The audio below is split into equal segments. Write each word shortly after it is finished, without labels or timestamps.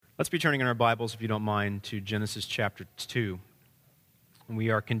Let's be turning in our Bibles, if you don't mind, to Genesis chapter 2. We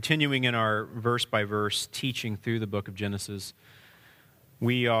are continuing in our verse-by-verse teaching through the book of Genesis.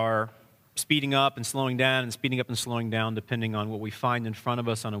 We are speeding up and slowing down and speeding up and slowing down depending on what we find in front of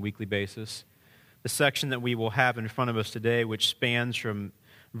us on a weekly basis. The section that we will have in front of us today, which spans from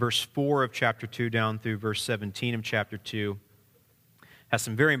verse 4 of chapter 2 down through verse 17 of chapter 2, has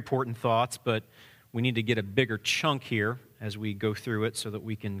some very important thoughts, but we need to get a bigger chunk here as we go through it so that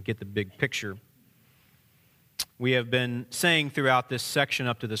we can get the big picture. We have been saying throughout this section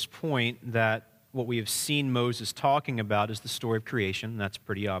up to this point that what we have seen Moses talking about is the story of creation. That's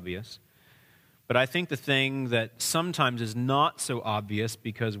pretty obvious. But I think the thing that sometimes is not so obvious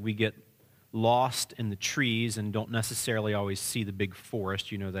because we get lost in the trees and don't necessarily always see the big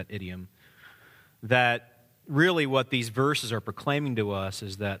forest, you know that idiom, that really what these verses are proclaiming to us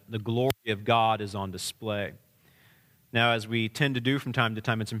is that the glory of God is on display. Now, as we tend to do from time to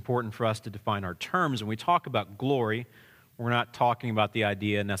time, it's important for us to define our terms. When we talk about glory, we're not talking about the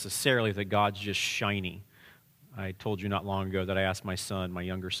idea necessarily that God's just shiny. I told you not long ago that I asked my son, my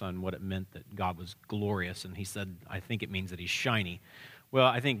younger son, what it meant that God was glorious, and he said, I think it means that he's shiny. Well,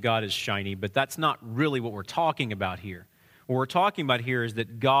 I think God is shiny, but that's not really what we're talking about here. What we're talking about here is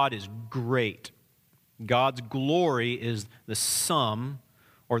that God is great. God's glory is the sum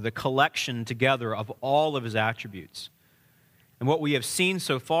or the collection together of all of his attributes. And what we have seen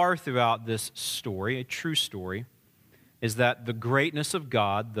so far throughout this story, a true story, is that the greatness of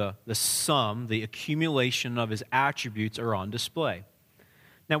God, the sum, the accumulation of his attributes are on display.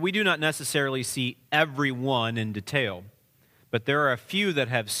 Now, we do not necessarily see every one in detail, but there are a few that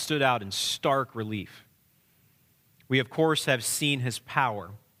have stood out in stark relief. We, of course, have seen his power.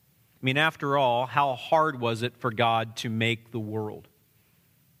 I mean, after all, how hard was it for God to make the world?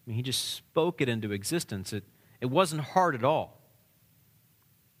 I mean, he just spoke it into existence. It wasn't hard at all.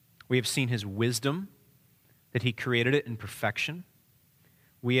 We have seen his wisdom, that he created it in perfection.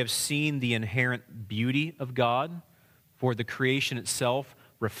 We have seen the inherent beauty of God, for the creation itself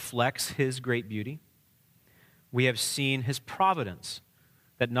reflects his great beauty. We have seen his providence,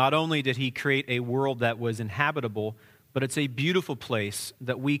 that not only did he create a world that was inhabitable, but it's a beautiful place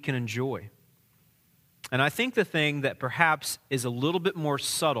that we can enjoy. And I think the thing that perhaps is a little bit more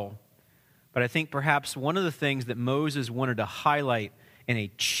subtle, but I think perhaps one of the things that Moses wanted to highlight in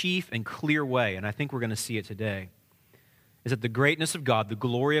a chief and clear way, and I think we're going to see it today, is that the greatness of God, the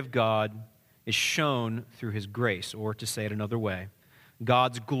glory of God, is shown through his grace, or to say it another way,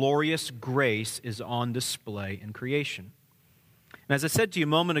 God's glorious grace is on display in creation. And as I said to you a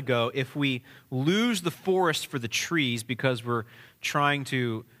moment ago, if we lose the forest for the trees because we're trying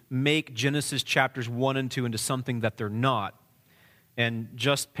to make Genesis chapters 1 and 2 into something that they're not, and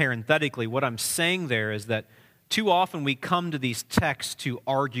just parenthetically, what I'm saying there is that too often we come to these texts to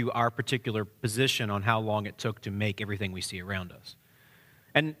argue our particular position on how long it took to make everything we see around us.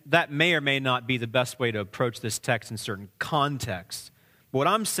 And that may or may not be the best way to approach this text in certain contexts. But what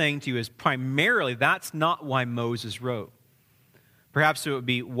I'm saying to you is primarily that's not why Moses wrote. Perhaps it would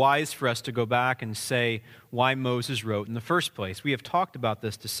be wise for us to go back and say why Moses wrote in the first place. We have talked about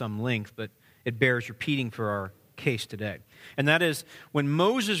this to some length, but it bears repeating for our case today. And that is, when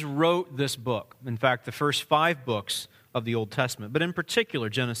Moses wrote this book, in fact, the first 5 books of the Old Testament, but in particular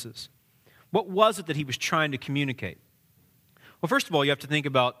Genesis, what was it that he was trying to communicate? Well, first of all, you have to think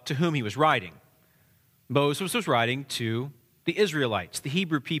about to whom he was writing. Moses was writing to the Israelites, the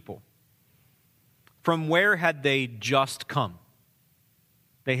Hebrew people. From where had they just come?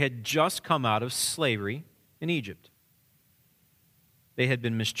 They had just come out of slavery in Egypt. They had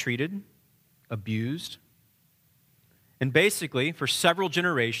been mistreated, abused, and basically, for several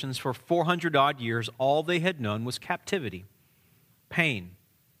generations, for 400-odd years, all they had known was captivity, pain.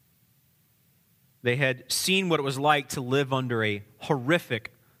 They had seen what it was like to live under a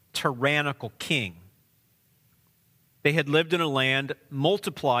horrific, tyrannical king. They had lived in a land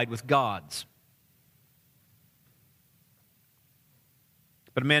multiplied with gods.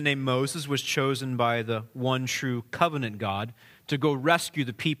 But a man named Moses was chosen by the one true covenant God to go rescue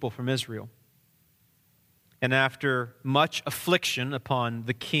the people from Israel. And after much affliction upon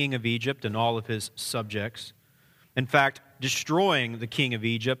the king of Egypt and all of his subjects, in fact, destroying the king of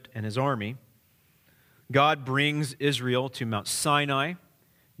Egypt and his army, God brings Israel to Mount Sinai,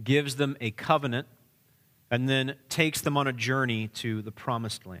 gives them a covenant, and then takes them on a journey to the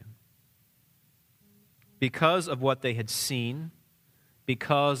promised land. Because of what they had seen,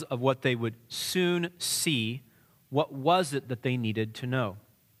 because of what they would soon see, what was it that they needed to know?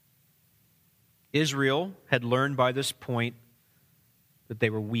 Israel had learned by this point that they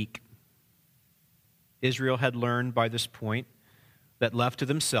were weak. Israel had learned by this point that left to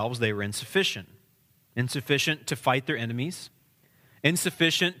themselves, they were insufficient. Insufficient to fight their enemies,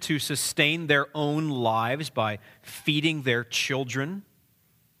 insufficient to sustain their own lives by feeding their children.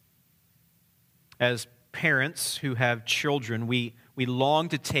 As parents who have children, we long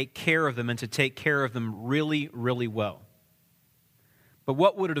to take care of them and to take care of them really, really well. But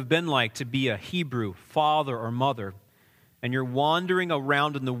what would it have been like to be a Hebrew father or mother, and you're wandering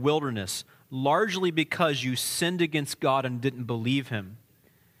around in the wilderness largely because you sinned against God and didn't believe Him,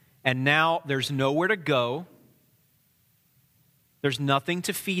 and now there's nowhere to go, there's nothing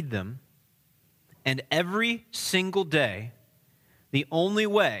to feed them, and every single day, the only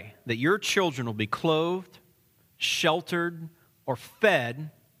way that your children will be clothed, sheltered, or fed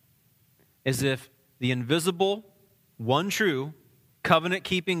is if the invisible, one true,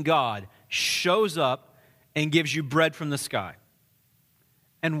 covenant-keeping God shows up and gives you bread from the sky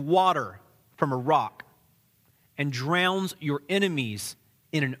and water from a rock and drowns your enemies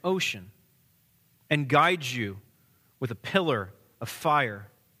in an ocean and guides you with a pillar of fire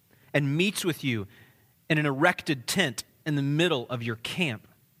and meets with you in an erected tent in the middle of your camp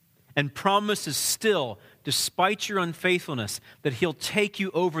and promises still, despite your unfaithfulness, that He'll take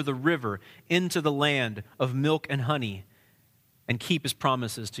you over the river into the land of milk and honey and keep His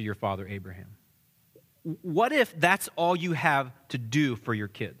promises to your father Abraham. What if that's all you have to do for your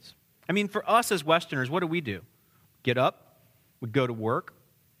kids? I mean, for us as Westerners, what do? Get up, we go to work,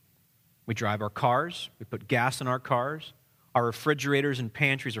 we drive our cars, we put gas in our cars, our refrigerators and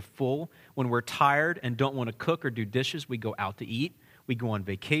pantries are full. When we're tired and don't want to cook or do dishes, we go out to eat, we go on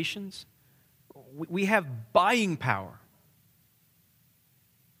vacations. We have buying power.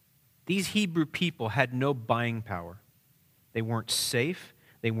 These Hebrew people had no buying power. They weren't safe,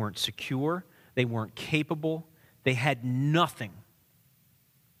 they weren't secure, they weren't capable, they had nothing.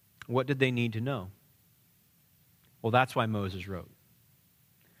 What did they need to know? Well, that's why Moses wrote.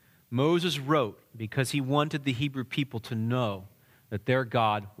 Moses wrote because he wanted the Hebrew people to know that their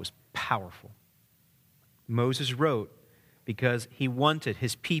God was powerful. Moses wrote because he wanted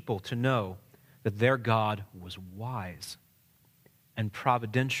his people to know that their God was wise and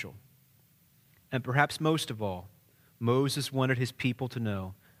providential. And perhaps most of all, Moses wanted his people to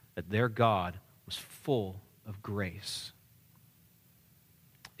know that their God was full of grace.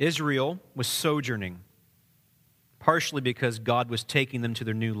 Israel was sojourning, partially because God was taking them to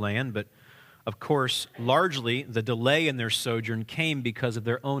their new land, but of course, largely the delay in their sojourn came because of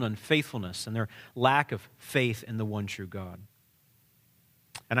their own unfaithfulness and their lack of faith in the one true God.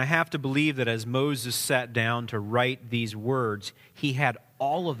 And I have to believe that as Moses sat down to write these words, he had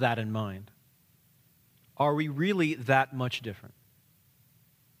all of that in mind. Are we really that much different?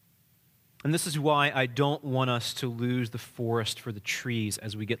 And this is why I don't want us to lose the forest for the trees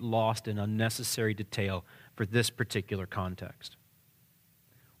as we get lost in unnecessary detail for this particular context.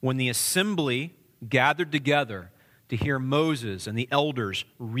 When the assembly gathered together to hear Moses and the elders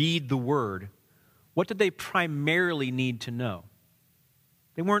read the word, what did they primarily need to know?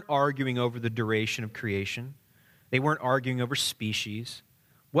 They weren't arguing over the duration of creation. They weren't arguing over species.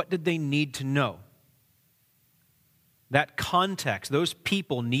 What did they need to know? That context, those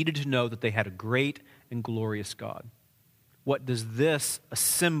people needed to know that they had a great and glorious God. What does this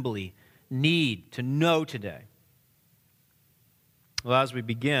assembly need to know today? Well, as we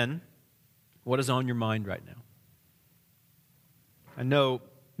begin, what is on your mind right now? I know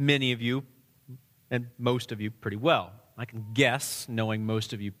many of you, and most of you pretty well. I can guess, knowing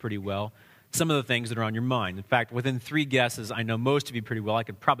most of you pretty well, some of the things that are on your mind. In fact, within 3 guesses, I know most of you pretty well. I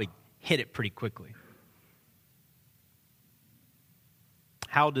could probably hit it pretty quickly.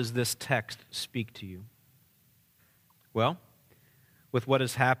 How does this text speak to you? Well, with what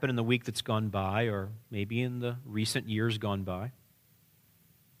has happened in the week that's gone by, or maybe in the recent years gone by,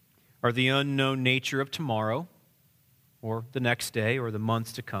 or the unknown nature of tomorrow, or the next day, or the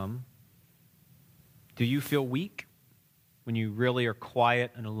months to come, do you feel weak when you really are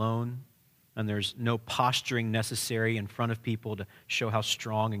quiet and alone, and there's no posturing necessary in front of people to show how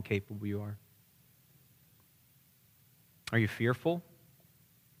strong and capable you are? Are you fearful?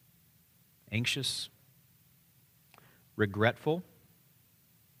 Anxious, regretful,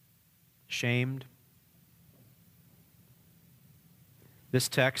 shamed? This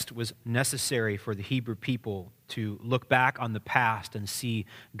text was necessary for the Hebrew people to look back on the past and see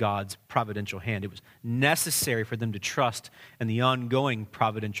God's providential hand. It was necessary for them to trust in the ongoing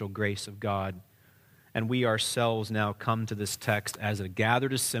providential grace of God. And we ourselves now come to this text as a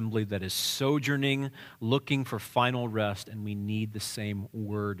gathered assembly that is sojourning, looking for final rest, and we need the same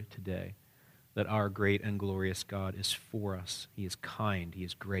word today. That our great and glorious God is for us. He is kind, He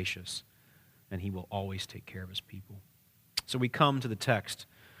is gracious, and He will always take care of His people. So we come to the text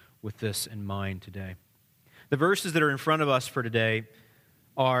with this in mind today. The verses that are in front of us for today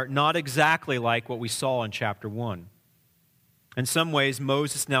are not exactly like what we saw in chapter 1. In some ways,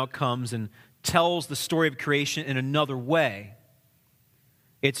 Moses now comes and tells the story of creation in another way.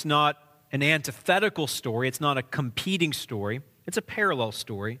 It's not an antithetical story. It's not a competing story. It's a parallel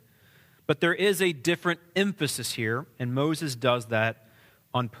story. But there is a different emphasis here, and Moses does that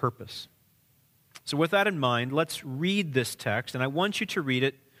on purpose. So with that in mind, let's read this text, and I want you to read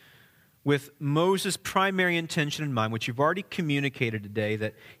it with Moses' primary intention in mind, which you've already communicated today,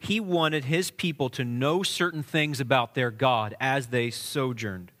 that he wanted his people to know certain things about their God as they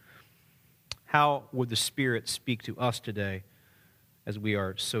sojourned. How would the Spirit speak to us today as we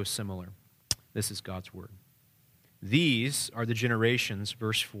are so similar? This is God's word. These are the generations,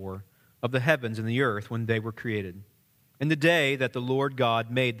 verse 4, of the heavens and the earth when they were created, in the day that the Lord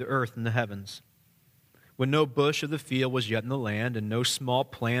God made the earth and the heavens, when no bush of the field was yet in the land, and no small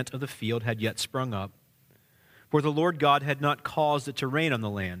plant of the field had yet sprung up. For the Lord God had not caused it to rain on the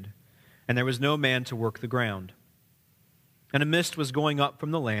land, and there was no man to work the ground. And a mist was going up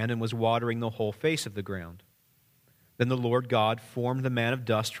from the land and was watering the whole face of the ground. Then the Lord God formed the man of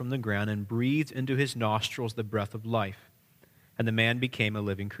dust from the ground and breathed into his nostrils the breath of life, and the man became a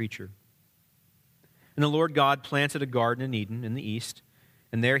living creature. And the Lord God planted a garden in Eden in the east,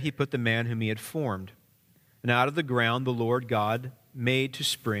 and there he put the man whom he had formed. And out of the ground the Lord God made to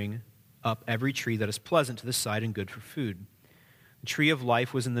spring up every tree that is pleasant to the sight and good for food. The tree of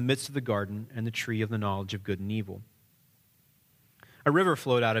life was in the midst of the garden, and the tree of the knowledge of good and evil. A river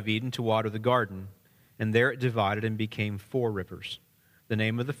flowed out of Eden to water the garden, and there it divided and became 4 rivers. The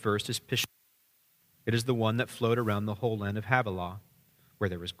name of the first is Pishon. It is the one that flowed around the whole land of Havilah, where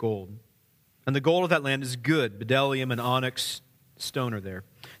there was gold. And the gold of that land is good. Bdellium and onyx stone are there.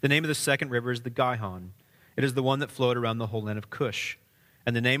 The name of the second river is the Gihon. It is the one that flowed around the whole land of Cush.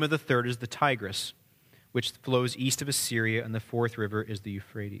 And the name of the third is the Tigris, which flows east of Assyria, and the 4th river is the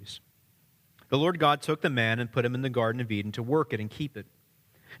Euphrates. The Lord God took the man and put him in the Garden of Eden to work it and keep it.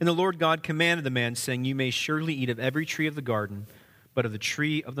 And the Lord God commanded the man, saying, You may surely eat of every tree of the garden, but of the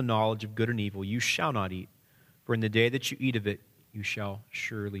tree of the knowledge of good and evil you shall not eat, for in the day that you eat of it you shall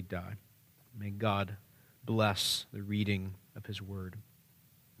surely die. May God bless the reading of his word.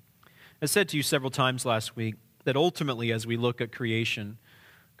 I said to you several times last week that ultimately as we look at creation,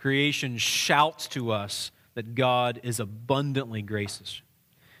 creation shouts to us that God is abundantly gracious.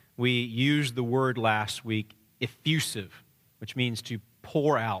 We used the word last week, effusive, which means to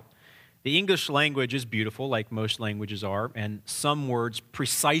pour out. The English language is beautiful, like most languages are, and some words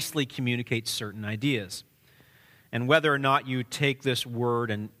precisely communicate certain ideas. And whether or not you take this word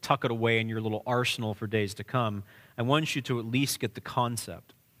and tuck it away in your little arsenal for days to come, I want you to at least get the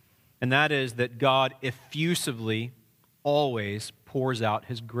concept. And that is that God effusively always pours out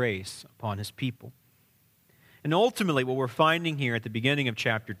his grace upon his people. And ultimately, what we're finding here at the beginning of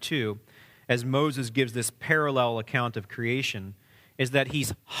chapter 2, as Moses gives this parallel account of creation, is that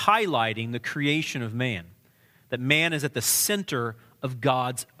he's highlighting the creation of man, that man is at the center of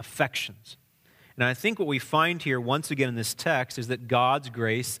God's affections. And I think what we find here once again in this text is that God's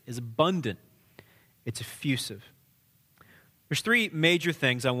grace is abundant. It's effusive. There's 3 major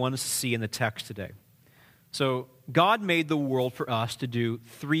things I want us to see in the text today. So God made the world for us to do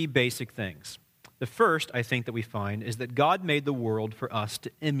 3 basic things. The first, I think, that we find is that God made the world for us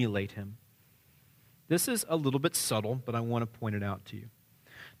to emulate him. This is a little bit subtle, but I want to point it out to you.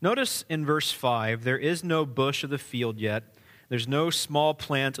 Notice in verse 5, there is no bush of the field yet. There's no small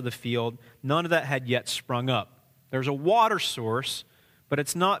plant of the field. None of that had yet sprung up. There's a water source, but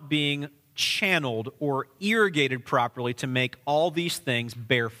it's not being channeled or irrigated properly to make all these things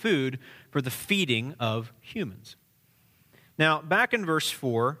bear food for the feeding of humans. Now, back in verse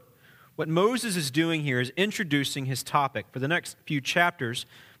 4, what Moses is doing here is introducing his topic. For the next few chapters,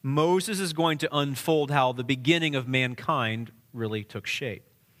 Moses is going to unfold how the beginning of mankind really took shape.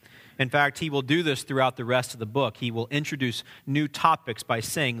 In fact, he will do this throughout the rest of the book. He will introduce new topics by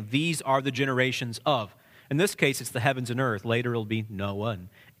saying, these are the generations of. In this case, it's the heavens and earth. Later, it'll be Noah and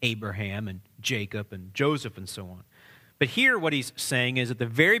Abraham and Jacob and Joseph and so on. But here what he's saying is at the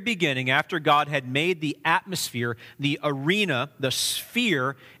very beginning, after God had made the atmosphere, the arena, the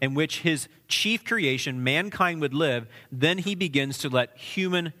sphere in which his chief creation, mankind, would live, then he begins to let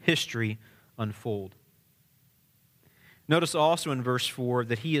human history unfold. Notice also in verse 4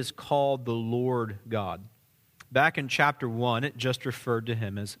 that he is called the Lord God. Back in chapter 1, it just referred to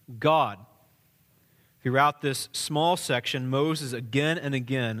him as God. Throughout this small section, Moses again and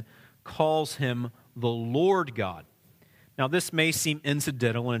again calls him the Lord God. Now, this may seem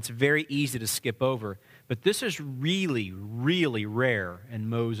incidental, and it's very easy to skip over, But this is really, really rare in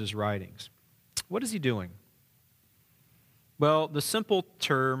Moses' writings. What is he doing? Well, the simple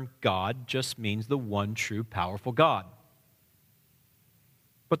term God just means the one true, powerful God.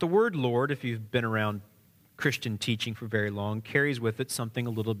 But the word Lord, if you've been around Christian teaching for very long, carries with it something a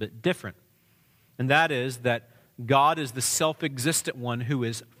little bit different. And that is that God is the self-existent one who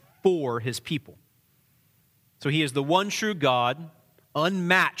is for his people. So he is the one true God,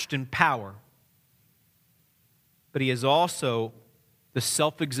 unmatched in power. But he is also the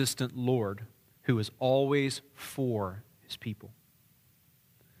self-existent Lord who is always for his people.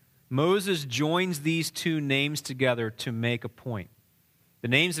 Moses joins these two names together to make a point. The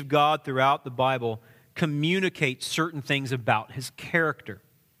names of God throughout the Bible communicate certain things about his character.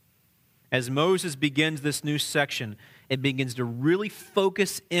 As Moses begins this new section, it begins to really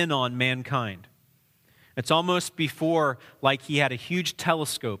focus in on mankind. It's almost before like he had a huge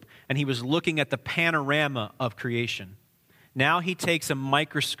telescope and he was looking at the panorama of creation. Now he takes a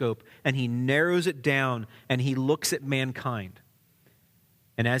microscope and he narrows it down and he looks at mankind.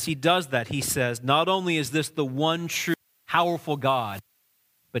 And as he does that, he says, not only is this the one true, powerful God,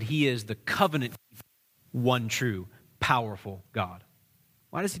 but he is the covenant, one true, powerful God.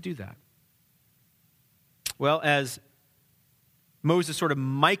 Why does he do that? Well, as Moses sort of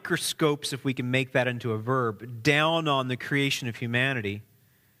microscopes, if we can make that into a verb, down on the creation of humanity,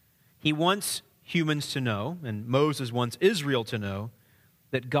 he wants humans to know, and Moses wants Israel to know,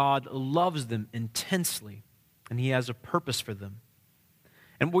 that God loves them intensely, and he has a purpose for them.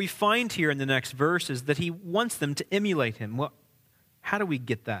 And what we find here in the next verse is that he wants them to emulate him. Well, how do we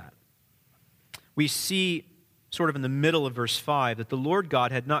get that? We see sort of in the middle of verse 5 that the Lord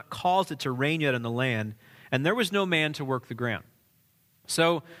God had not caused it to rain yet on the land, and there was no man to work the ground.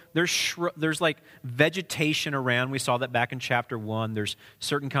 So there's like vegetation around. We saw that back in chapter 1. There's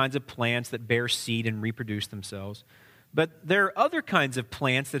certain kinds of plants that bear seed and reproduce themselves. But there are other kinds of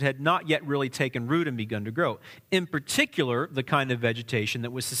plants that had not yet really taken root and begun to grow. In particular, the kind of vegetation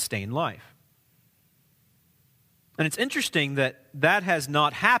that would sustain life. And it's interesting that that has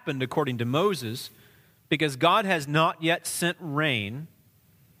not happened according to Moses, because God has not yet sent rain,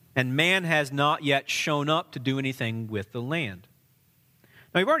 and man has not yet shown up to do anything with the land.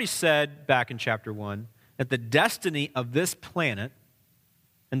 Now, we've already said back in chapter 1 that the destiny of this planet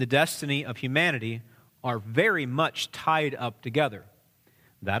and the destiny of humanity are very much tied up together.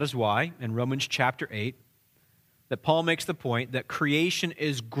 That is why, in Romans chapter 8, that Paul makes the point that creation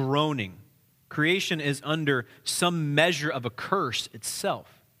is groaning. Creation is under some measure of a curse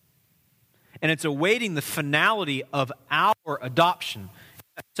itself. And it's awaiting the finality of our adoption. In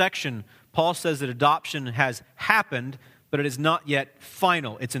that section, Paul says that adoption has happened, but it is not yet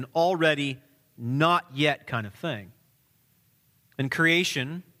final. It's an already, not yet kind of thing. And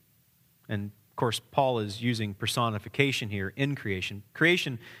creation, and of course Paul is using personification here in creation.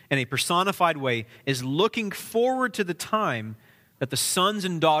 Creation, in a personified way, is looking forward to the time that the sons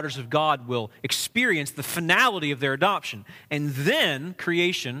and daughters of God will experience the finality of their adoption. And then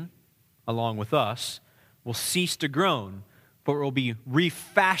creation, along with us, will cease to groan, for it will be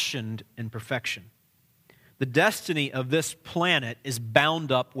refashioned in perfection. The destiny of this planet is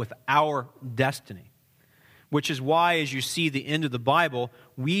bound up with our destiny, which is why, as you see the end of the Bible,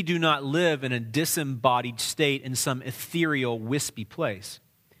 we do not live in a disembodied state in some ethereal, wispy place.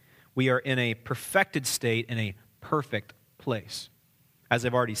 We are in a perfected state, in a perfect place. As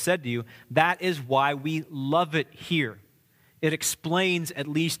I've already said to you, that is why we love it here. It explains, at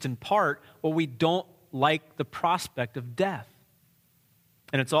least in part, why we don't like the prospect of death.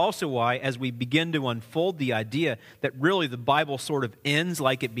 And it's also why, as we begin to unfold the idea that really the Bible sort of ends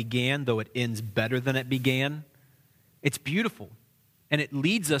like it began, though it ends better than it began, it's beautiful. And it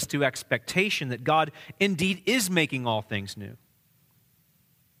leads us to expectation that God indeed is making all things new.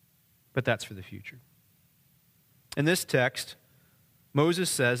 But that's for the future. In this text, Moses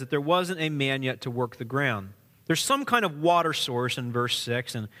says that there wasn't a man yet to work the ground. There's some kind of water source in verse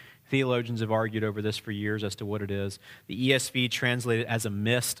 6, and theologians have argued over this for years as to what it is. The ESV translated it as a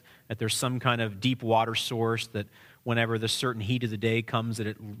mist, that there's some kind of deep water source that whenever the certain heat of the day comes, that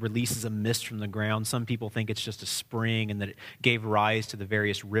it releases a mist from the ground. Some people think it's just a spring and that it gave rise to the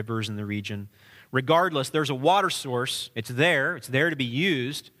various rivers in the region. Regardless, there's a water source. It's there to be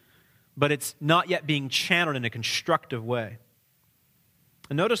used, but it's not yet being channeled in a constructive way.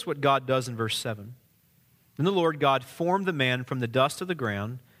 And notice what God does in verse 7. Then the Lord God formed the man from the dust of the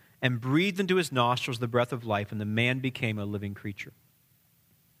ground and breathed into his nostrils the breath of life, and the man became a living creature.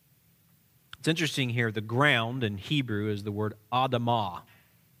 It's interesting here, the ground in Hebrew is the word Adamah.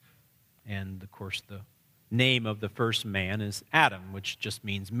 And, of course, the name of the first man is Adam, which just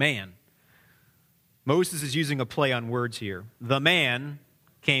means man. Moses is using a play on words here. The man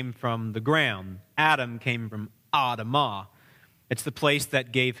came from the ground. Adam came from Adamah. It's the place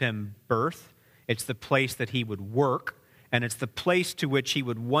that gave him birth. It's the place that he would work. And it's the place to which he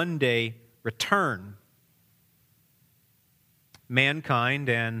would one day return. Mankind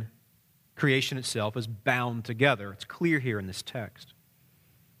and creation itself is bound together. It's clear here in this text.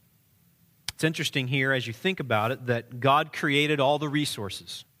 It's interesting here as you think about it that God created all the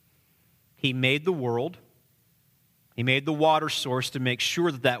resources. He made the world. He made the water source to make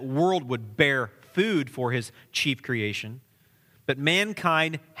sure that that world would bear food for his chief creation. But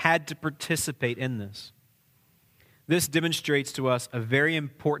mankind had to participate in this. This demonstrates to us a very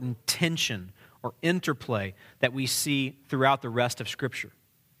important tension or interplay that we see throughout the rest of Scripture.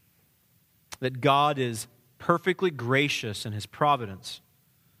 That God is perfectly gracious in his providence,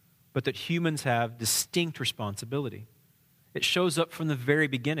 but that humans have distinct responsibility. It shows up from the very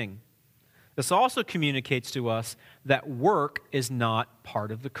beginning. This also communicates to us that work is not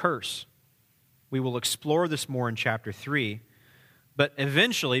part of the curse. We will explore this more in chapter 3, but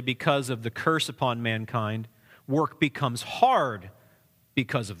eventually, because of the curse upon mankind, work becomes hard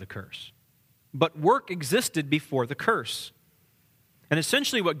because of the curse. But work existed before the curse. And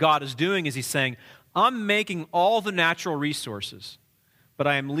essentially what God is doing is he's saying, I'm making all the natural resources, but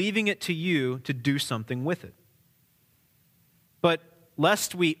I am leaving it to you to do something with it. But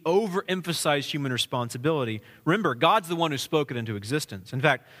lest we overemphasize human responsibility, remember, God's the one who spoke it into existence. In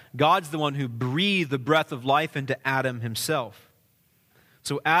fact, God's the one who breathed the breath of life into Adam himself.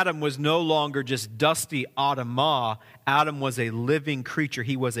 So Adam was no longer just dusty Adamah. Adam was a living creature.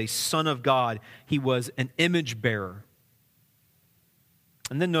 He was a son of God. He was an image bearer.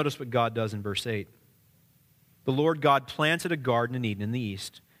 And then notice what God does in verse 8. The Lord God planted a garden in Eden in the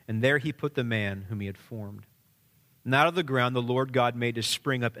east, and there he put the man whom he had formed. And out of the ground the Lord God made to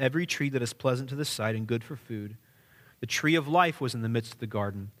spring up every tree that is pleasant to the sight and good for food. The tree of life was in the midst of the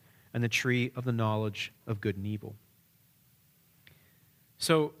garden, and the tree of the knowledge of good and evil.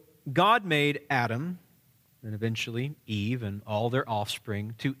 So God made Adam, and eventually Eve and all their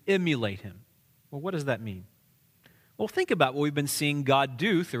offspring, to emulate him. Well, what does that mean? Well, think about what we've been seeing God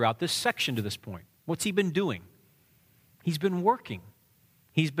do throughout this section to this point. What's he been doing? He's been working.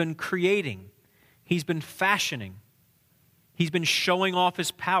 He's been creating. He's been fashioning. He's been showing off his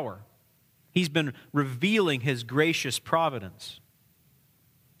power. He's been revealing his gracious providence.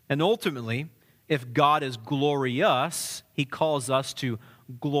 And ultimately, if God is glorious, he calls us to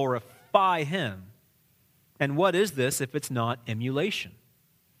glorify him. And what is this if it's not emulation?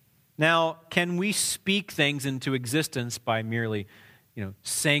 Now, can we speak things into existence by merely,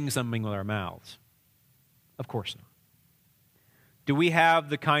 saying something with our mouths? Of course not. Do we have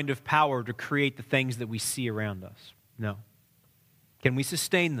the kind of power to create the things that we see around us? No. Can we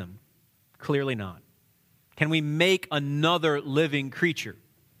sustain them? Clearly not. Can we make another living creature?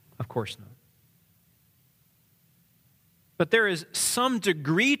 Of course not. But there is some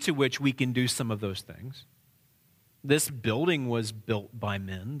degree to which we can do some of those things. This building was built by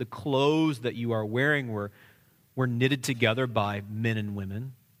men. The clothes that you are wearing were knitted together by men and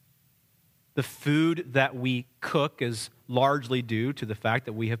women. The food that we cook is largely due to the fact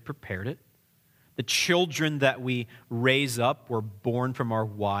that we have prepared it. The children that we raise up were born from our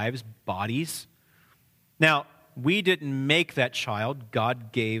wives' bodies. Now, we didn't make that child.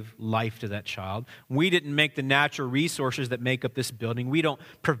 God gave life to that child. We didn't make the natural resources that make up this building. We don't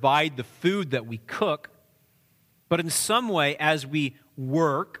provide the food that we cook. But in some way, as we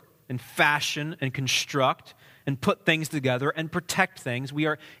work and fashion and construct and put things together and protect things, we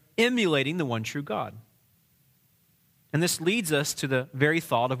are emulating the one true God. And this leads us to the very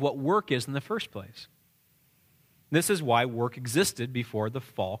thought of what work is in the first place. This is why work existed before the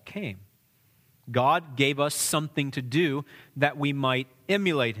fall came. God gave us something to do that we might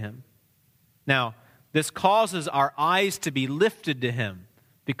emulate him. Now, this causes our eyes to be lifted to him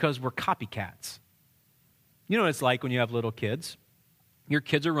because we're copycats. You know what it's like when you have little kids? Your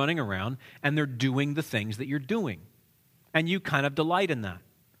kids are running around and they're doing the things that you're doing. And you kind of delight in that.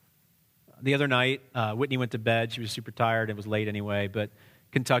 The other night, Whitney went to bed. She was super tired. It was late anyway. But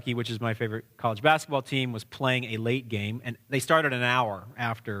Kentucky, which is my favorite college basketball team, was playing a late game. And they started an hour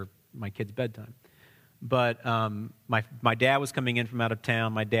after my kid's bedtime. But my dad was coming in from out of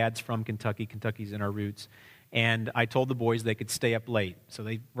town. My dad's from Kentucky. Kentucky's in our roots. And I told the boys they could stay up late. So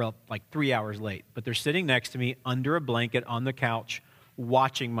they were up like 3 hours late. But they're sitting next to me under a blanket on the couch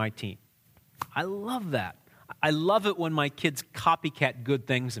watching my team. I love that. I love it when my kids copycat good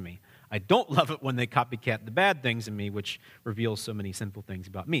things in me. I don't love it when they copycat the bad things in me, which reveals so many simple things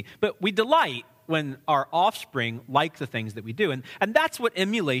about me. But we delight when our offspring like the things that we do. And that's what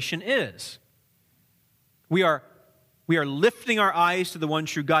emulation is. We are lifting our eyes to the one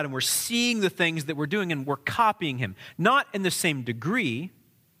true God, and we're seeing the things that we're doing, and we're copying him. Not in the same degree,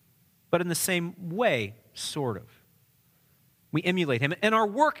 but in the same way, sort of. We emulate him, and our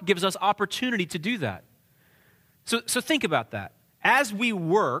work gives us opportunity to do that. So think about that. As we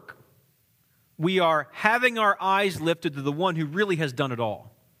work, we are having our eyes lifted to the one who really has done it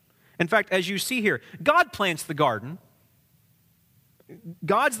all. In fact, as you see here, God plants the garden.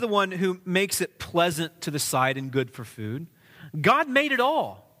 God's the one who makes it pleasant to the sight and good for food. God made it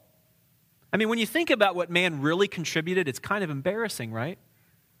all. I mean, when you think about what man really contributed, it's kind of embarrassing, right?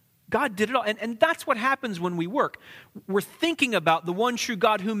 God did it all. And that's what happens when we work. We're thinking about the one true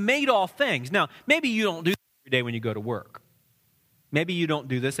God who made all things. Now, maybe you don't do this every day when you go to work. Maybe you don't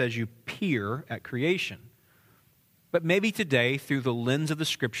do this as you peer at creation. But maybe today, through the lens of the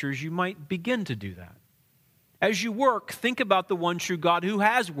Scriptures, you might begin to do that. As you work, think about the one true God who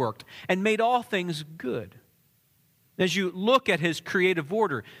has worked and made all things good. As you look at his creative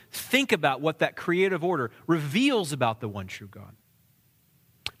order, think about what that creative order reveals about the one true God.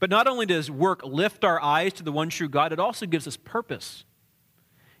 But not only does work lift our eyes to the one true God, it also gives us purpose.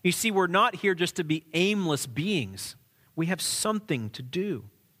 You see, we're not here just to be aimless beings. We have something to do.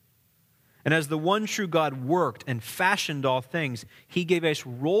 And as the one true God worked and fashioned all things, he gave us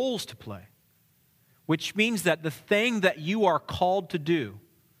roles to play, which means that the thing that you are called to do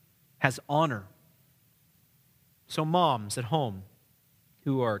has honor. So moms at home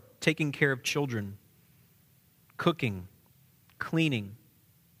who are taking care of children, cooking, cleaning,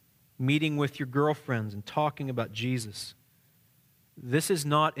 meeting with your girlfriends and talking about Jesus, this is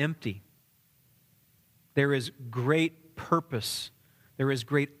not empty. There is great purpose. There is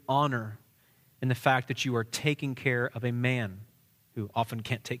great honor in the fact that you are taking care of a man who often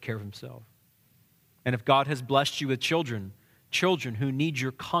can't take care of himself. And if God has blessed you with children who need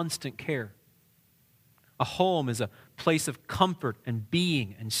your constant care, a home is a place of comfort and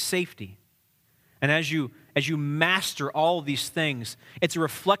being and safety. And as you master all of these things, it's a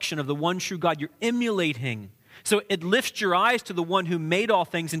reflection of the one true God you're emulating. So it lifts your eyes to the one who made all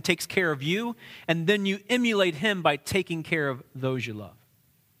things and takes care of you, and then you emulate him by taking care of those you love.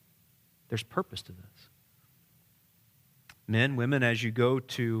 There's purpose to this. Men, women, as you go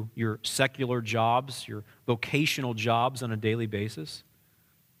to your secular jobs, your vocational jobs on a daily basis,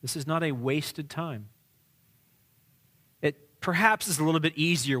 this is not a wasted time. It perhaps is a little bit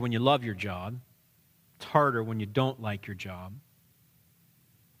easier when you love your job. It's harder when you don't like your job.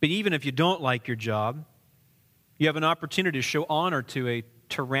 But even if you don't like your job, you have an opportunity to show honor to a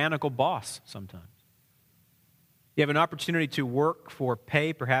tyrannical boss sometimes. You have an opportunity to work for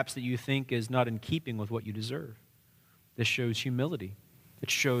pay perhaps that you think is not in keeping with what you deserve. This shows humility. It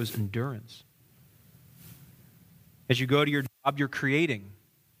shows endurance. As you go to your job, you're creating.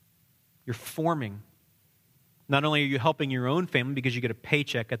 You're forming. Not only are you helping your own family because you get a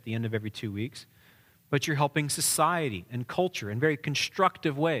paycheck at the end of every 2 weeks, but you're helping society and culture in very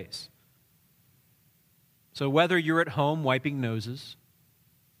constructive ways. So whether you're at home wiping noses,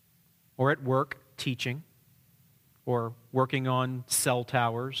 or at work teaching, or working on cell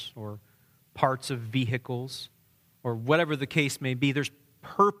towers, or parts of vehicles, or whatever the case may be, there's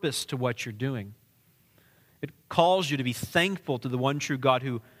purpose to what you're doing. It calls you to be thankful to the one true God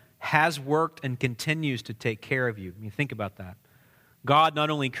who has worked and continues to take care of you. I mean, think about that. God not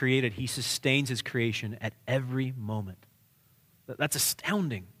only created, he sustains his creation at every moment. That's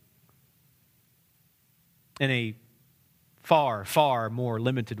astounding. In a far, far more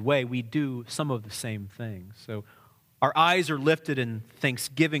limited way, we do some of the same things. So our eyes are lifted in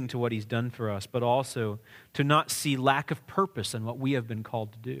thanksgiving to what he's done for us, but also to not see lack of purpose in what we have been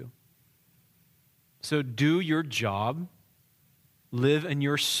called to do. So do your job, live in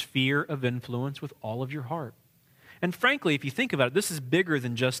your sphere of influence with all of your heart. And frankly, if you think about it, this is bigger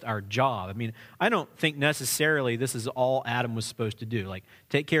than just our job. I mean, I don't think necessarily this is all Adam was supposed to do. Like,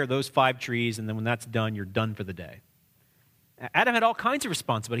 take care of those 5 trees, and then when that's done, you're done for the day. Adam had all kinds of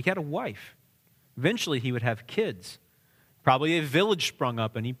responsibility. He had a wife. Eventually, he would have kids. Probably a village sprung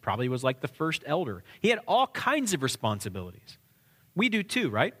up, and he probably was like the first elder. He had all kinds of responsibilities. We do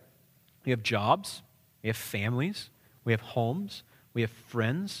too, right? We have jobs, we have families, we have homes, we have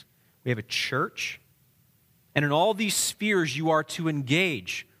friends, we have a church. And in all these spheres, you are to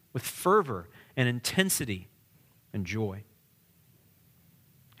engage with fervor and intensity and joy.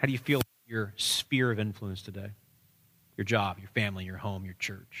 How do you feel about your sphere of influence today? Your job, your family, your home, your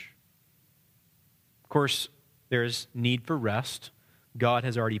church. Of course, there is need for rest. God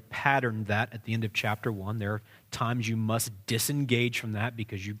has already patterned that at the end of chapter 1. There are times you must disengage from that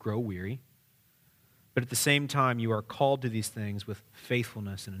because you grow weary. But at the same time, you are called to these things with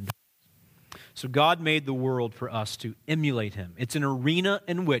faithfulness and endurance. So God made the world for us to emulate him. It's an arena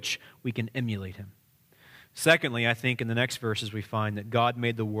in which we can emulate him. Secondly, I think in the next verses we find that God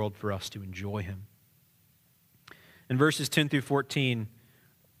made the world for us to enjoy him. In verses 10 through 14,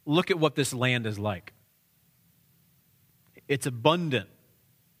 look at what this land is like. It's abundant.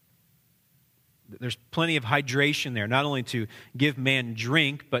 There's plenty of hydration there, not only to give man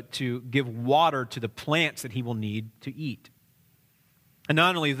drink, but to give water to the plants that he will need to eat. And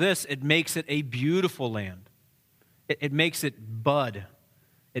not only this, it makes it a beautiful land. It makes it bud.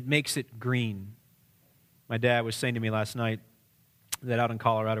 It makes it green. My dad was saying to me last night that out in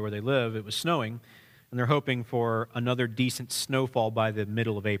Colorado where they live, it was snowing, and they're hoping for another decent snowfall by the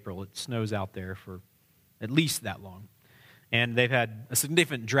middle of April. It snows out there for at least that long. And they've had a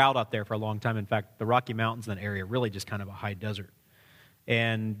significant drought out there for a long time. In fact, the Rocky Mountains in that area are really just kind of a high desert.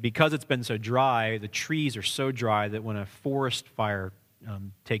 And because it's been so dry, the trees are so dry that when a forest fire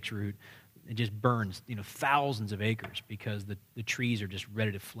takes root, it just burns thousands of acres because the trees are just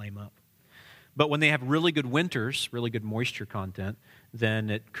ready to flame up. But when they have really good winters, really good moisture content, then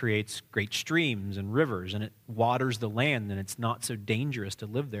it creates great streams and rivers, and it waters the land, and it's not so dangerous to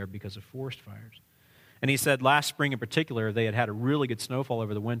live there because of forest fires. And he said last spring in particular, they had a really good snowfall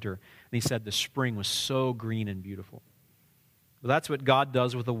over the winter. And he said the spring was so green and beautiful. Well, that's what God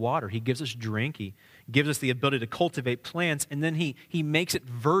does with the water. He gives us drink. He gives us the ability to cultivate plants. And then he makes it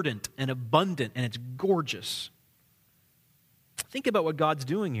verdant and abundant, and it's gorgeous. Think about what God's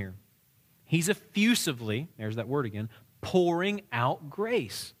doing here. He's effusively, there's that word again, pouring out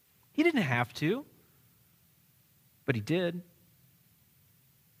grace. He didn't have to, but he did.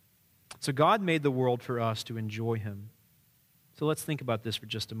 So God made the world for us to enjoy him. So let's think about this for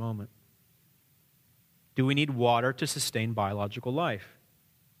just a moment. Do we need water to sustain biological life?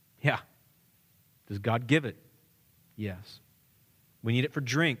 Yeah. Does God give it? Yes. We need it for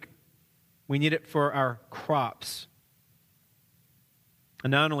drink. We need it for our crops.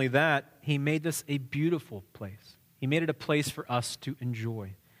 And not only that, he made this a beautiful place. He made it a place for us to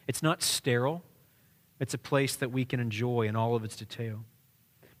enjoy. It's not sterile. It's a place that we can enjoy in all of its detail.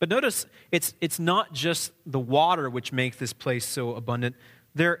 But notice, it's not just the water which makes this place so abundant.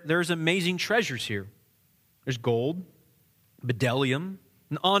 There's amazing treasures here. There's gold, bdellium,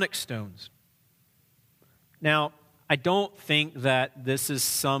 and onyx stones. Now, I don't think that this is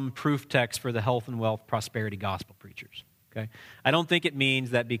some proof text for the health and wealth prosperity gospel preachers. Okay? I don't think it means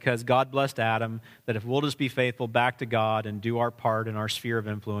that because God blessed Adam, that if we'll just be faithful back to God and do our part in our sphere of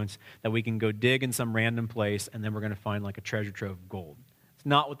influence, that we can go dig in some random place and then we're going to find like a treasure trove of gold. It's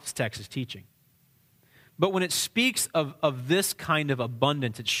not what this text is teaching. But when it speaks of this kind of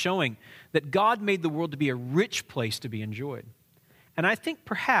abundance, it's showing that God made the world to be a rich place to be enjoyed. And I think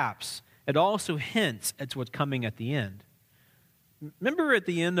perhaps it also hints at what's coming at the end. Remember at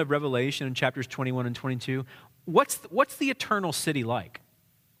the end of Revelation in chapters 21 and 22, what's the eternal city like?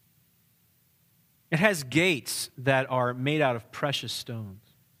 It has gates that are made out of precious stones.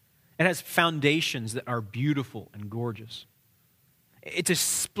 It has foundations that are beautiful and gorgeous. It's a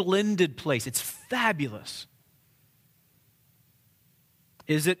splendid place. It's fabulous.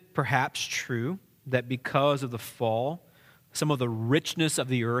 Is it perhaps true that because of the fall, some of the richness of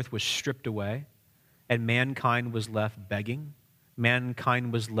the earth was stripped away and mankind was left begging?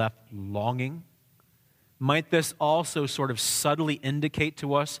 Mankind was left longing? Might this also sort of subtly indicate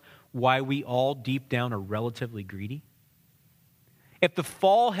to us why we all deep down are relatively greedy? If the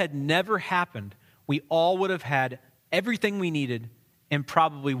fall had never happened, we all would have had everything we needed and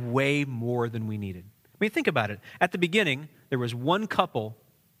probably way more than we needed. I mean, think about it. At the beginning, there was one couple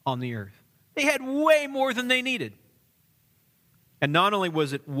on the earth. They had way more than they needed. And not only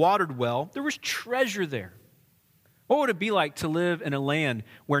was it watered well, there was treasure there. What would it be like to live in a land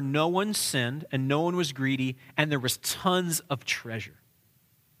where no one sinned and no one was greedy and there was tons of treasure?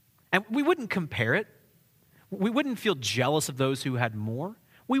 And we wouldn't compare it. We wouldn't feel jealous of those who had more.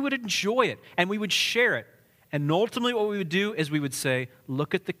 We would enjoy it and we would share it. And ultimately what we would do is we would say,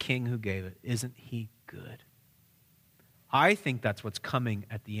 look at the king who gave it. Isn't he good? I think that's what's coming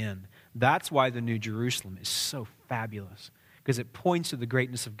at the end. That's why the New Jerusalem is so fabulous, because it points to the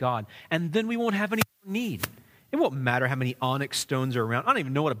greatness of God. And then we won't have any need. It won't matter how many onyx stones are around. I don't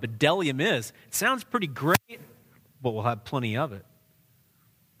even know what a bdellium is. It sounds pretty great, but we'll have plenty of it.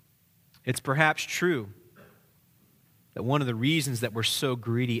 It's perhaps true that one of the reasons that we're so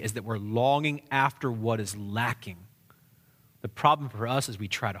greedy is that we're longing after what is lacking. The problem for us is we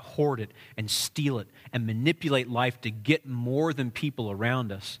try to hoard it and steal it and manipulate life to get more than people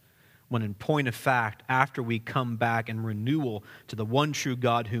around us, when in point of fact, after we come back in renewal to the one true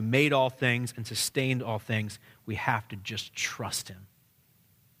God who made all things and sustained all things, we have to just trust him.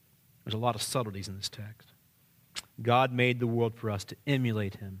 There's a lot of subtleties in this text. God made the world for us to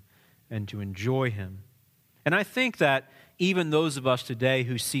emulate him and to enjoy him. And I think that even those of us today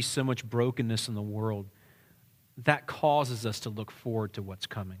who see so much brokenness in the world, that causes us to look forward to what's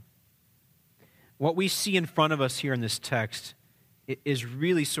coming. What we see in front of us here in this text is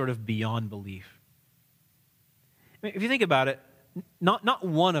really sort of beyond belief. I mean, if you think about it, not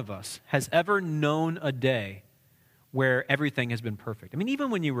one of us has ever known a day where everything has been perfect. I mean, even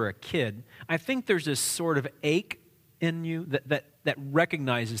when you were a kid, I think there's this sort of ache in you that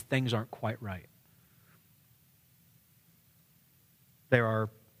recognizes things aren't quite right. There are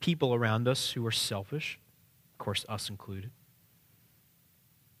people around us who are selfish, of course, us included.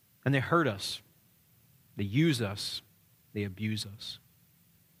 And they hurt us. They use us. They abuse us.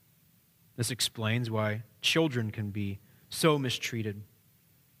 This explains why children can be so mistreated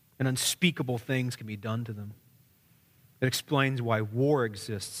and unspeakable things can be done to them. It explains why war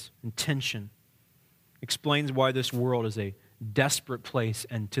exists and tension. It explains why this world is a desperate place,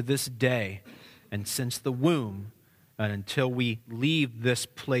 and to this day, and since the womb, and until we leave this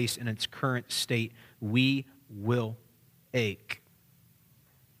place in its current state, we will ache.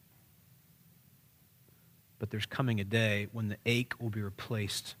 But there's coming a day when the ache will be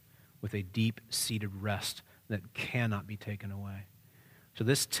replaced with a deep-seated rest that cannot be taken away. So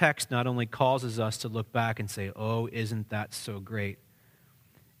this text not only causes us to look back and say, oh, isn't that so great?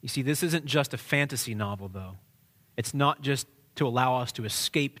 You see, this isn't just a fantasy novel, though. It's not just to allow us to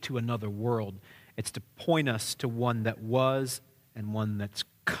escape to another world. It's to point us to one that was and one that's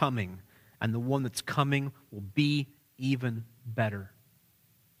coming. And the one that's coming will be even better.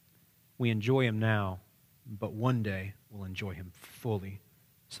 We enjoy him now, but one day we'll enjoy him fully.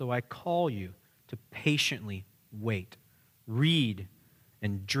 So I call you to patiently wait. Read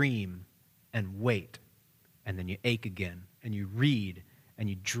and dream and wait. And then you ache again. And you read and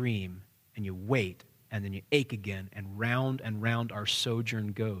you dream and you wait. And then you ache again. And round our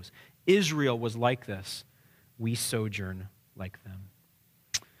sojourn goes. Israel was like this. We sojourn like them.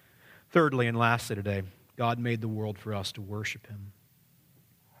 Thirdly and lastly today, God made the world for us to worship him.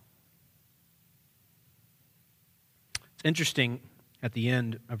 It's interesting at the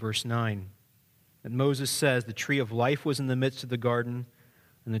end of verse 9 that Moses says the tree of life was in the midst of the garden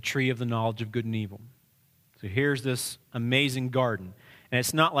and the tree of the knowledge of good and evil. So here's this amazing garden. And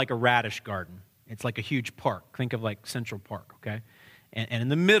it's not like a radish garden. It's like a huge park. Think of like Central Park, okay? And in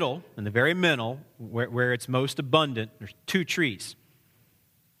the middle, in the very middle, where it's most abundant, there's two trees.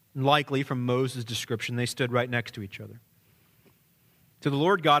 Likely, from Moses' description, they stood right next to each other. So the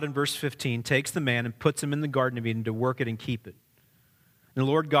Lord God, in verse 15, takes the man and puts him in the Garden of Eden to work it and keep it. And the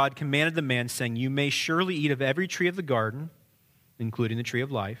Lord God commanded the man, saying, you may surely eat of every tree of the garden, including the tree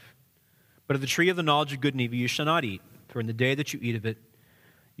of life, but of the tree of the knowledge of good and evil you shall not eat, for in the day that you eat of it,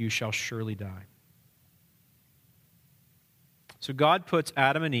 you shall surely die. So God puts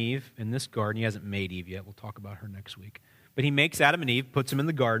Adam and Eve in this garden. He hasn't made Eve yet. We'll talk about her next week. But he makes Adam and Eve, puts them in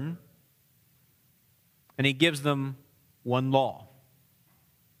the garden, and he gives them one law.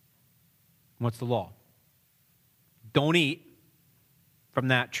 What's the law? Don't eat from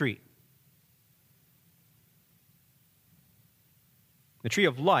that tree. The tree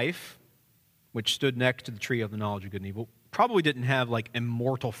of life, which stood next to the tree of the knowledge of good and evil, probably didn't have like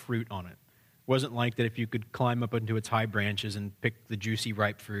immortal fruit on it. It wasn't like that if you could climb up into its high branches and pick the juicy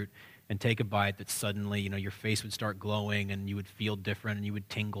ripe fruit and take a bite that suddenly, your face would start glowing and you would feel different and you would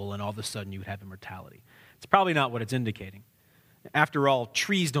tingle and all of a sudden you would have immortality. It's probably not what it's indicating. After all,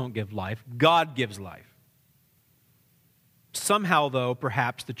 trees don't give life. God gives life. Somehow, though,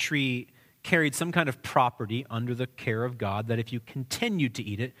 perhaps the tree carried some kind of property under the care of God that if you continued to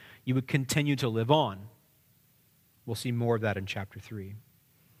eat it, you would continue to live on. We'll see more of that in chapter 3.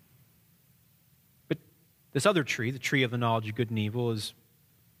 But this other tree, the tree of the knowledge of good and evil, is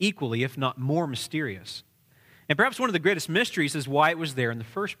equally, if not more, mysterious. And perhaps one of the greatest mysteries is why it was there in the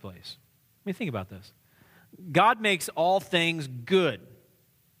first place. I mean, think about this. God makes all things good.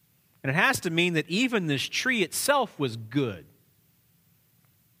 And it has to mean that even this tree itself was good.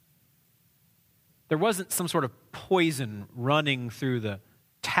 There wasn't some sort of poison running through the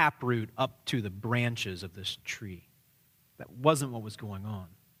taproot up to the branches of this tree. That wasn't what was going on.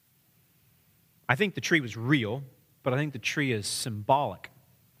 I think the tree was real, but I think the tree is symbolic.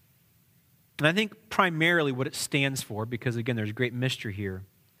 And I think primarily what it stands for, because again, there's great mystery here,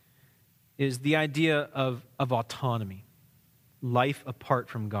 is the idea of autonomy, life apart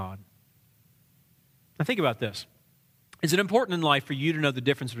from God. Now think about this. Is it important in life for you to know the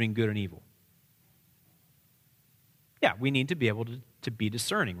difference between good and evil? Yeah, we need to be able to be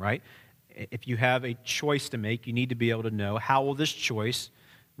discerning, right? If you have a choice to make, you need to be able to know how will this choice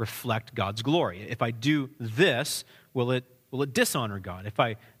reflect God's glory? If I do this, will it dishonor God? If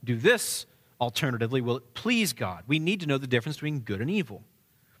I do this, alternatively, will it please God? We need to know the difference between good and evil.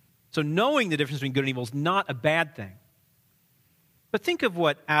 So knowing the difference between good and evil is not a bad thing. But think of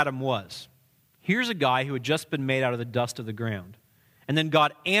what Adam was. Here's a guy who had just been made out of the dust of the ground. And then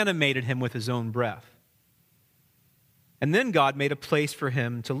God animated him with his own breath. And then God made a place for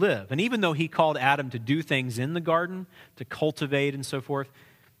him to live. And even though he called Adam to do things in the garden, to cultivate and so forth,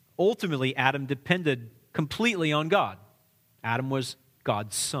 ultimately Adam depended completely on God. Adam was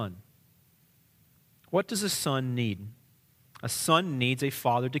God's son. What does a son need? A son needs a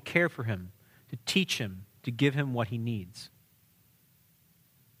father to care for him, to teach him, to give him what he needs.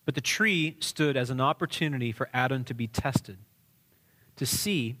 But the tree stood as an opportunity for Adam to be tested, to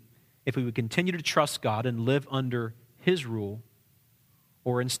see if he would continue to trust God and live under his rule,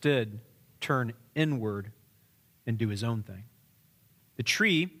 or instead turn inward and do his own thing. The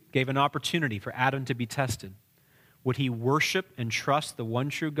tree gave an opportunity for Adam to be tested. Would he worship and trust the one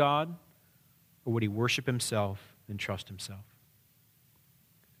true God, or would he worship himself and trust himself?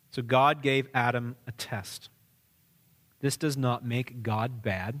 So God gave Adam a test. This does not make God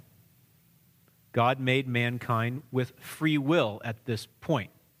bad. God made mankind with free will at this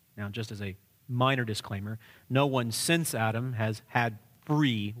point. Now, just as a minor disclaimer, no one since Adam has had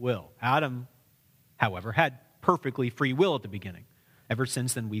free will. Adam, however, had perfectly free will at the beginning. Ever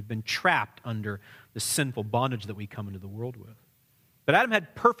since then, we've been trapped under the sinful bondage that we come into the world with. But Adam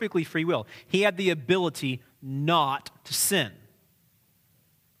had perfectly free will. He had the ability not to sin.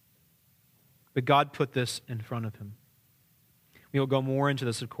 But God put this in front of him. We will go more into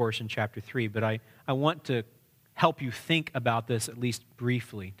this, of course, in chapter 3, but I want to help you think about this at least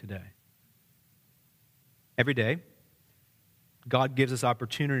briefly today. Every day, God gives us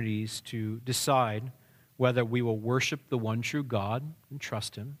opportunities to decide whether we will worship the one true God and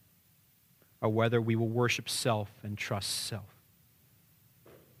trust him, or whether we will worship self and trust self.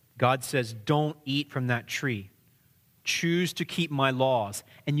 God says, don't eat from that tree. Choose to keep my laws,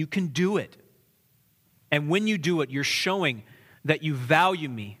 and you can do it. And when you do it, you're showing that you value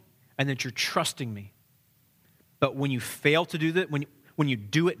me and that you're trusting me. But when you fail to do that, when you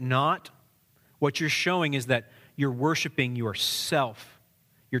do it not, what you're showing is that you're worshiping yourself.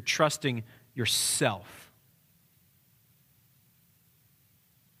 You're trusting yourself.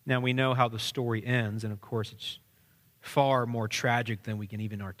 Now, we know how the story ends, and of course, it's far more tragic than we can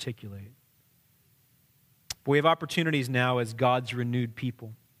even articulate. But we have opportunities now as God's renewed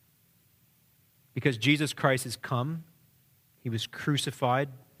people. Because Jesus Christ has come, he was crucified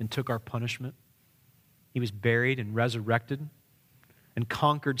and took our punishment. He was buried and resurrected and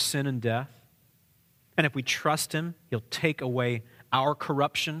conquered sin and death. And if we trust him, he'll take away our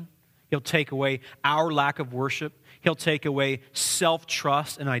corruption. He'll take away our lack of worship. He'll take away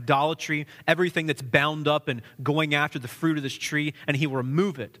self-trust and idolatry, everything that's bound up in going after the fruit of this tree, and he'll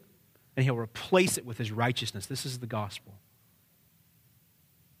remove it, and he'll replace it with his righteousness. This is the gospel.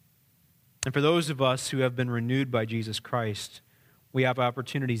 And for those of us who have been renewed by Jesus Christ, we have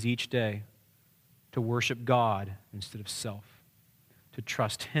opportunities each day to worship God instead of self, to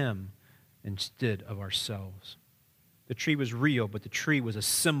trust him instead of ourselves. The tree was real, but the tree was a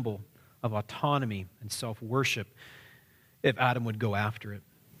symbol of autonomy and self-worship if Adam would go after it.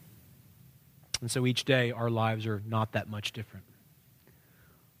 And so each day our lives are not that much different.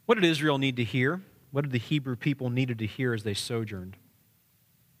 What did Israel need to hear? What did the Hebrew people needed to hear as they sojourned?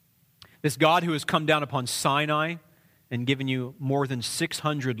 This God who has come down upon Sinai and given you more than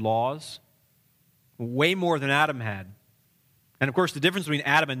 600 laws, way more than Adam had. And of course, the difference between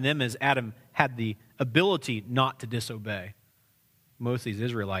Adam and them is Adam had the ability not to disobey. Most of these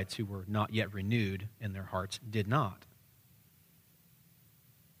Israelites who were not yet renewed in their hearts did not.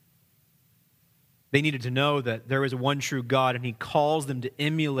 They needed to know that there is one true God, and he calls them to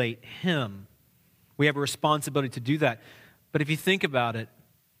emulate him. We have a responsibility to do that. But if you think about it,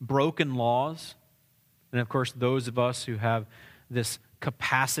 broken laws, and of course those of us who have this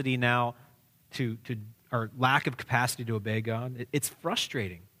capacity now or lack of capacity to obey God, it's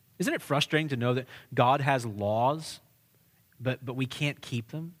frustrating. Isn't it frustrating to know that God has laws, but we can't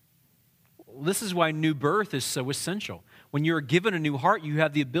keep them? This is why new birth is so essential. When you're given a new heart, you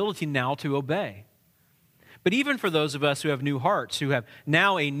have the ability now to obey. But even for those of us who have new hearts, who have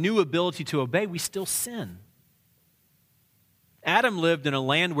now a new ability to obey, we still sin. Adam lived in a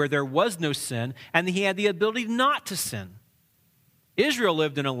land where there was no sin, and he had the ability not to sin. Israel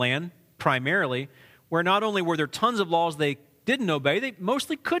lived in a land, primarily, where not only were there tons of laws they didn't obey, they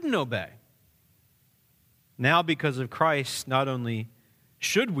mostly couldn't obey. Now, because of Christ, not only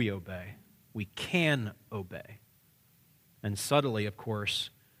should we obey, we can obey. And subtly, of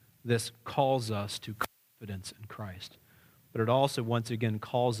course, this calls us to confidence in Christ. But it also, once again,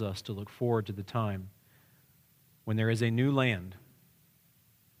 calls us to look forward to the time when there is a new land.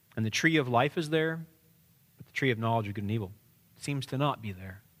 And the tree of life is there, but the tree of knowledge of good and evil seems to not be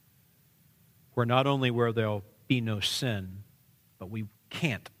there. Where not only will there be no sin, but we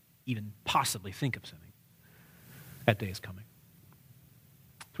can't even possibly think of sinning. That day is coming.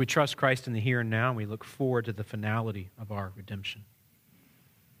 So we trust Christ in the here and now, and we look forward to the finality of our redemption.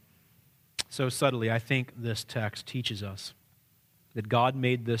 So subtly, I think this text teaches us that God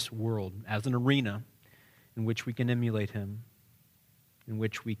made this world as an arena in which we can emulate Him, in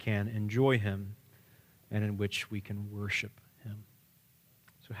which we can enjoy Him, and in which we can worship Him.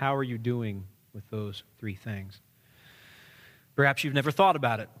 So how are you doing with those three things? Perhaps you've never thought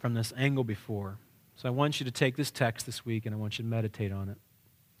about it from this angle before. So I want you to take this text this week and I want you to meditate on it.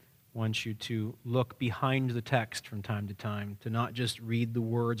 I want you to look behind the text from time to time, to not just read the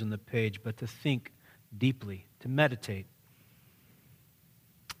words on the page, but to think deeply, to meditate.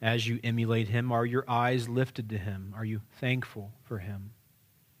 As you emulate Him, are your eyes lifted to Him? Are you thankful for Him?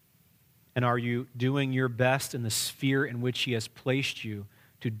 And are you doing your best in the sphere in which He has placed you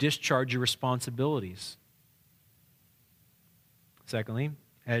to discharge your responsibilities? Secondly,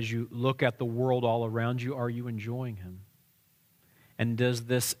 as you look at the world all around you, are you enjoying Him? And does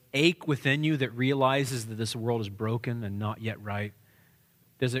this ache within you that realizes that this world is broken and not yet right,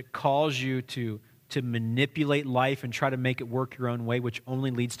 does it cause you to manipulate life and try to make it work your own way, which only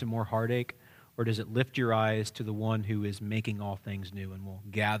leads to more heartache? Or does it lift your eyes to the one who is making all things new and will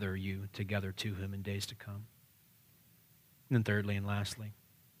gather you together to Him in days to come? And then thirdly and lastly,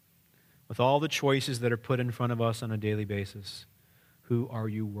 with all the choices that are put in front of us on a daily basis, who are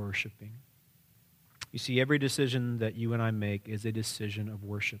you worshiping? You see, every decision that you and I make is a decision of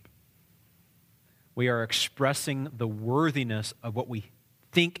worship. We are expressing the worthiness of what we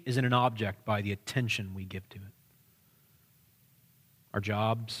think is in an object by the attention we give to it. Our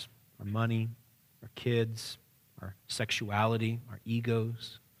jobs, our money, our kids, our sexuality, our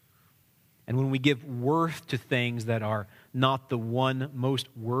egos. And when we give worth to things that are not the one most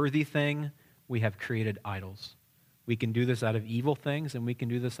worthy thing, we have created idols. We can do this out of evil things, and we can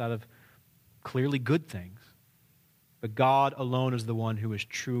do this out of clearly good things. But God alone is the one who is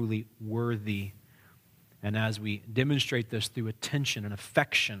truly worthy. And as we demonstrate this through attention and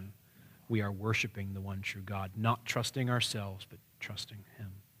affection, we are worshiping the one true God, not trusting ourselves, but trusting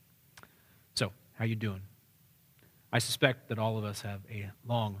Him. So, how are you doing? I suspect that all of us have a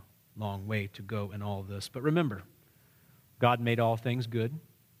long, long way to go in all of this. But remember, God made all things good.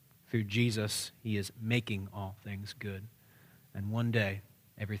 Through Jesus, He is making all things good. And one day,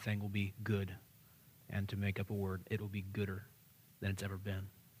 everything will be good. And to make up a word, it will be gooder than it's ever been.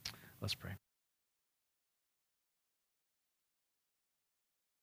 Let's pray.